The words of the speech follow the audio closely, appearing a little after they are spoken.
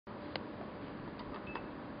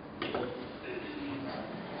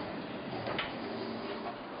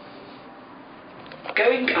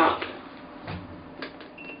going up.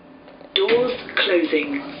 Doors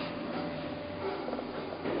closing.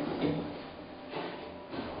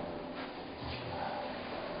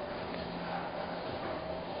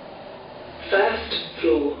 First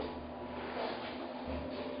floor.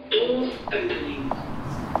 Doors opening.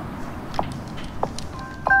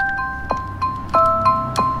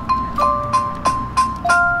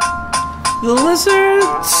 The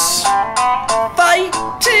lizards fight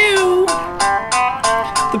too.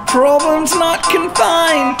 The problem's not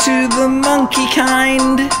confined to the monkey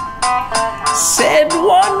kind, said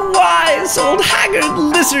one wise old haggard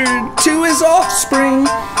lizard to his offspring.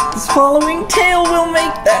 This following tale will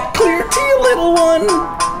make that clear to you, little one.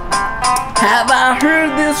 Have I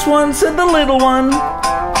heard this one, said the little one.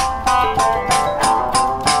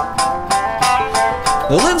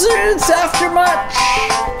 The lizards, after much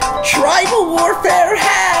tribal warfare,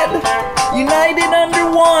 had united under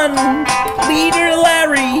one leader,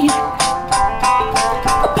 Larry.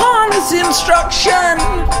 Upon his instruction,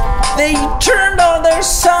 they turned on their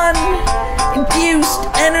sun, infused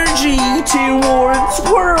energy towards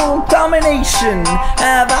world domination.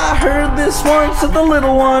 Have I heard this one, said the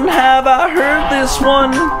little one? Have I heard this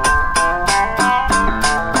one?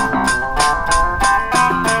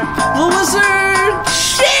 The lizard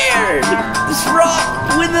shared this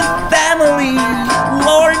rock with a family,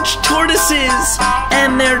 large tortoises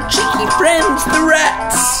and their cheeky friends, the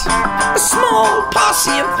rats. A small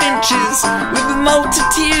posse of finches with a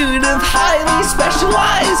multitude of highly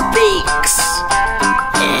specialized beaks,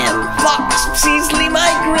 and flocks of easily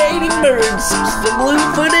migrating birds. The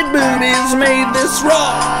blue-footed booties made this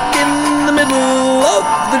rock in the middle of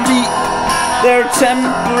the deep their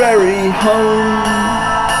temporary home.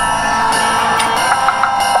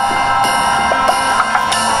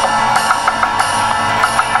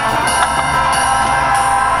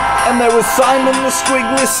 And there was Simon the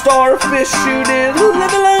squiggly starfish who did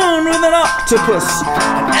live alone with an octopus,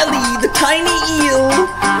 and Ellie the tiny eel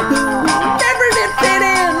who never did fit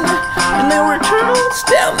in. And there were turtles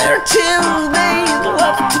down there too, they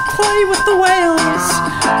love to play with the whales.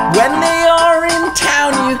 When they are in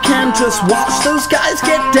town you can just watch those guys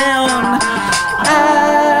get down.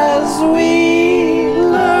 As we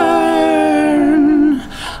learn,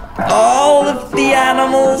 all of the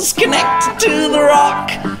animals connected to the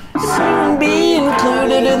rock soon be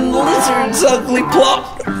included in the lizard's ugly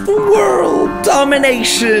plot for world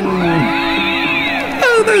domination.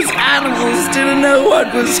 Oh, those animals didn't know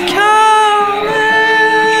what was coming.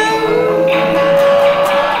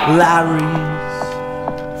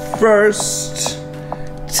 Larry's first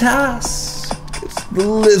task as the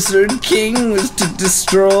Lizard King was to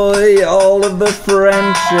destroy all of the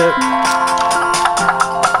friendship.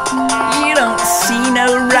 You don't see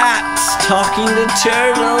no rats talking to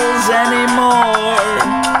turtles anymore.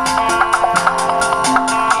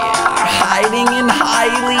 You're hiding in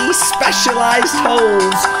highly specialized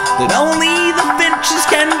holes that only the finches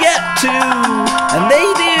can get to, and they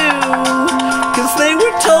do, 'cause they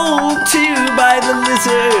were told to by the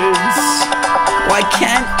lizards. Why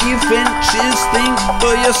can't you finches think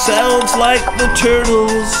for yourselves like the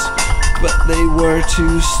turtles? But they were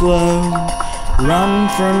too slow, run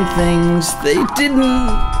from things they didn't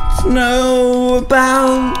know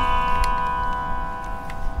about.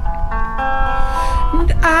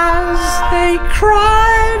 And as they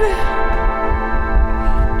cried,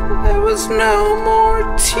 there was no more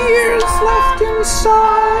tears left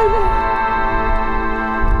inside.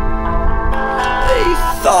 They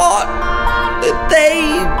thought that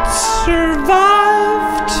they'd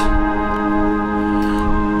survived,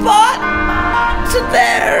 but to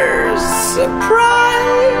their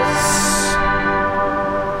surprise,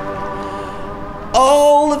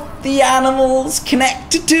 all of the animals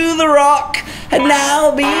connected to the rock had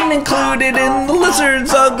now been included in the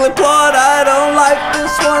lizard's ugly plot. I don't like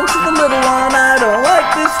this one, to the little one. I don't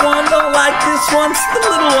like this one, don't like this one, to the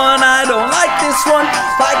little one. I don't like this one,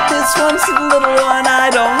 like this one, to the little one. I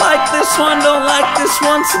don't like this one, don't like this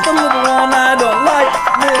one, to the little one. I don't like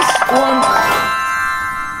this